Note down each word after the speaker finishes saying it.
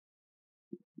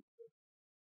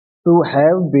To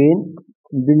have been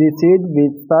blessed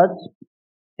with such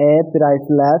a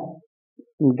priceless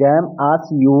gem as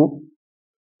you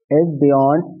is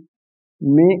beyond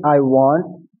me. I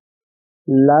won't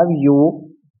love you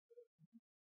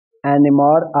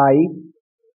anymore. I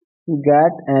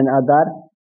get another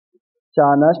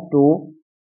chance to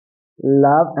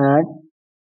love and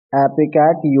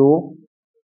appreciate you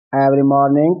every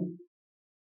morning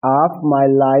of my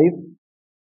life.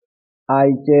 I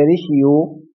cherish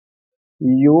you.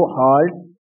 You hold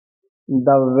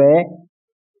the way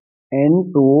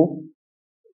into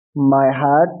my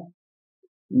heart.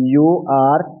 You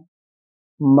are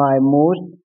my most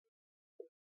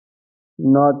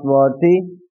noteworthy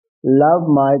love,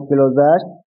 my closest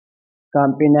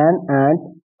companion,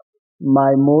 and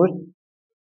my most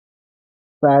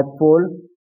faithful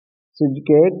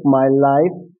sidekick. My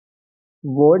life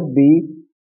would be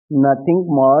nothing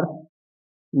more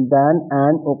than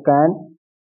an ocean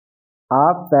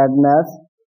of sadness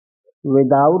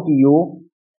without you,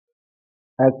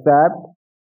 except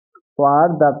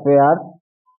for the fear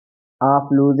of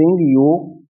losing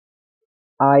you.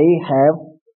 I have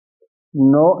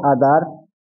no other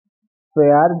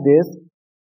fear. This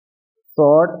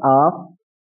sort of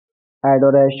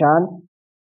adoration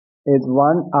is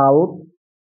one out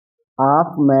of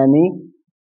many.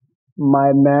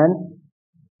 My main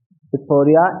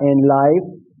euphoria in life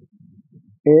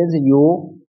is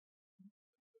you.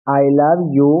 I love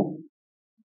you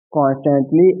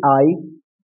constantly. I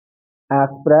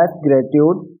express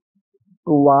gratitude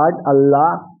toward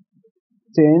Allah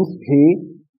since He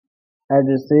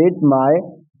addressed my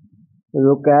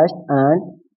request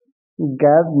and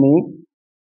gave me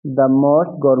the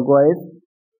most gorgeous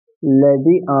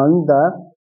lady on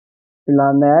the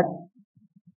planet.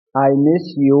 I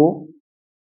miss you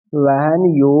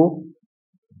when you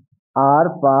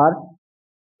are far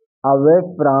away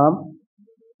from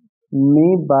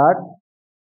me, but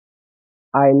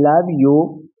I love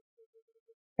you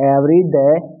every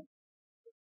day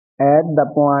at the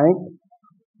point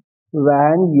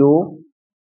when you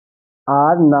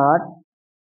are not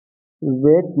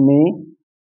with me.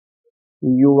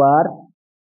 You are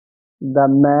the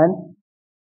main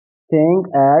thing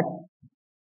at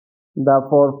the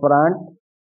forefront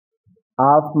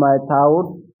of my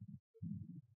thoughts.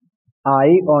 I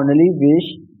only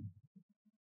wish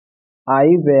I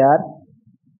were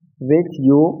with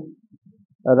you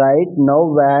right now.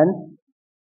 When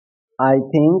I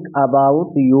think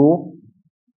about you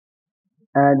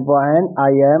and when I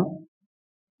am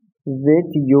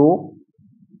with you,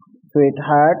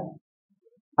 sweetheart,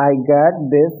 I get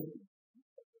this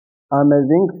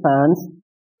amazing sense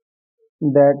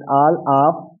that all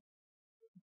of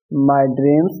my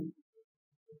dreams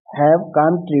have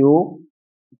come true.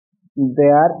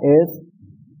 There is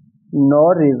no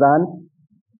reason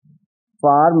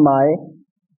for my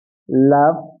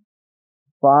love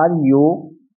for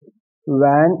you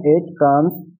when it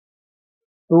comes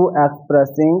to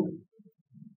expressing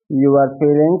your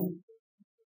feelings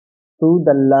to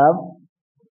the love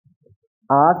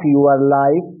of your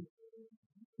life.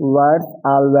 Words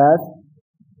always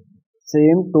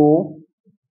seem to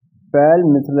fail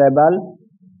miserable.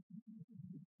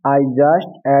 I just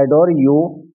adore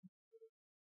you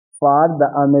for the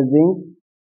amazing,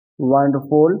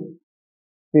 wonderful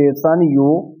person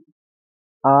you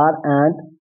are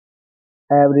and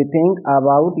everything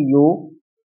about you.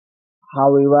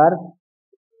 However,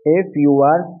 if you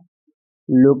are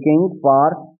looking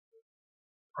for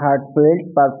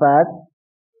heartfelt, perfect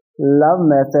love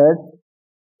message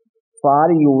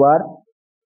for your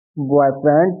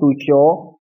boyfriend to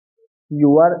show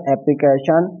your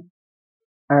application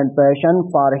and passion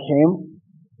for him,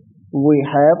 we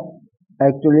have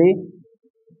actually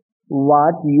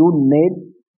what you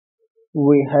need.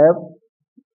 We have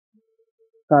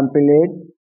compiled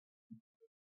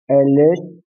a list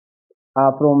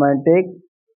of romantic,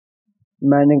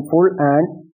 meaningful,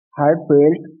 and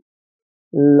heartfelt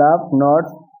love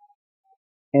notes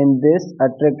in this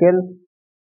article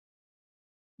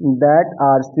that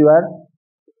are sure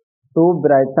to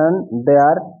brighten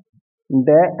their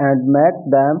day and make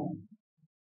them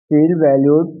feel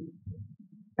valued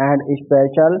and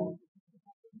special.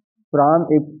 From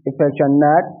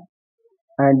affectionate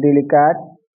and delicate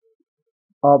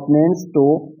openings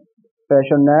to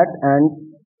passionate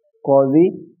and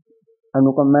cozy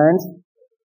encomiums,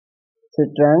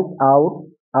 strength out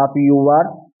of your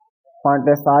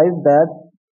fantasize that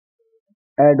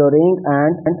adoring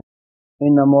and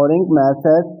enamoring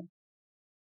messages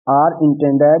are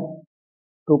intended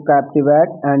to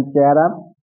captivate and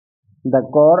charm the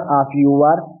core of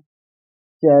your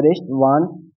cherished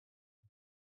one.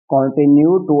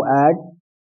 Continue to add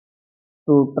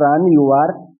to turn your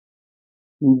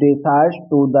desires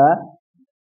to the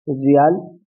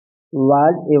real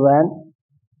world even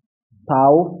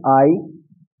though I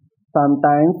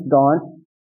sometimes don't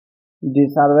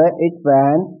deserve it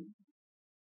when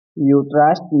you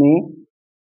trust me.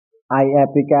 I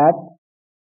appreciate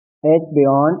it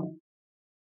beyond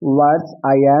words.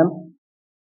 I am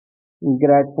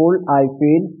grateful. I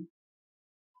feel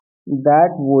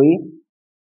that we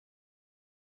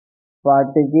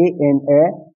partake in a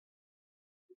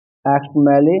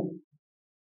extremely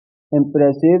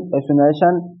impressive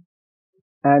association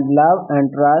and love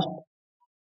and trust,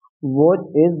 which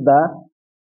is the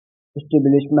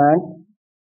establishment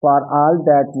for all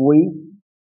that we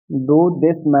do.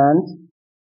 This means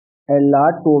a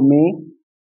lot to me,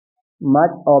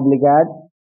 much obliged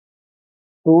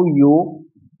to you.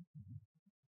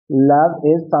 Love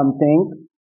is something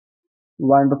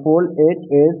wonderful. It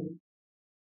is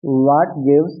what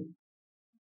gives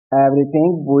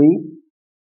everything we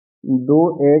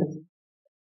do its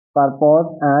purpose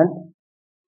and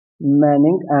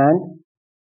meaning,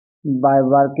 and by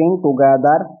working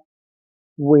together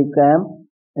we can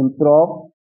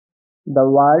improve the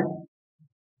world.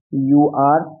 You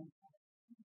are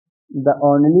the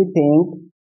only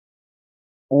thing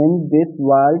in this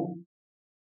world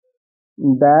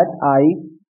that I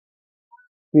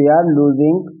fear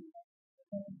losing.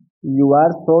 You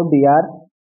are so dear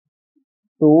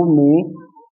to me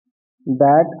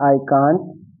that I can't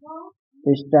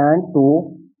stand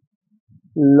to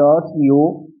lose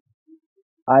you.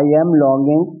 I am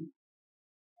longing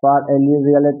for a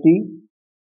reality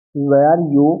where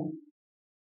you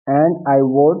and I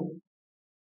would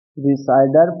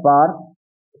reside for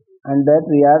 100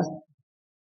 years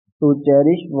to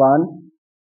cherish one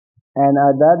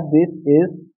another. This is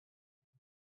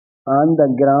on the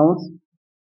grounds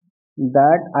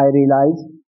that I realize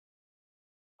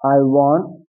I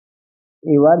won't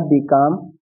ever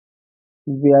become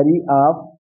weary of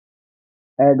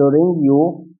adoring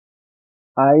you.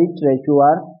 I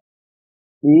treasure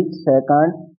each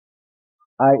second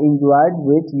I enjoyed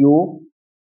with you.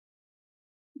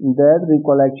 Their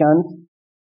recollections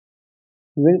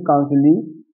will constantly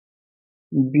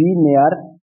be near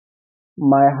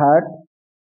my heart.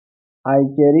 I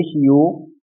cherish you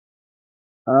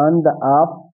on the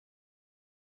off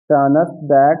chance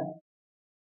that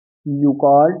you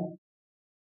called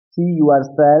see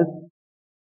yourself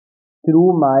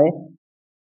through my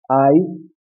eyes.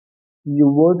 You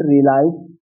would realize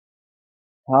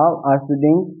how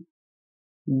astounding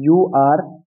you are.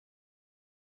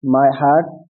 My heart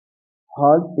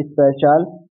holds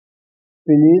special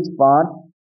feelings for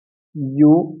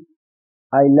you.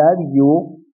 I love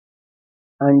you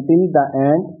until the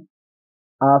end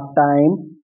of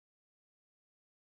time.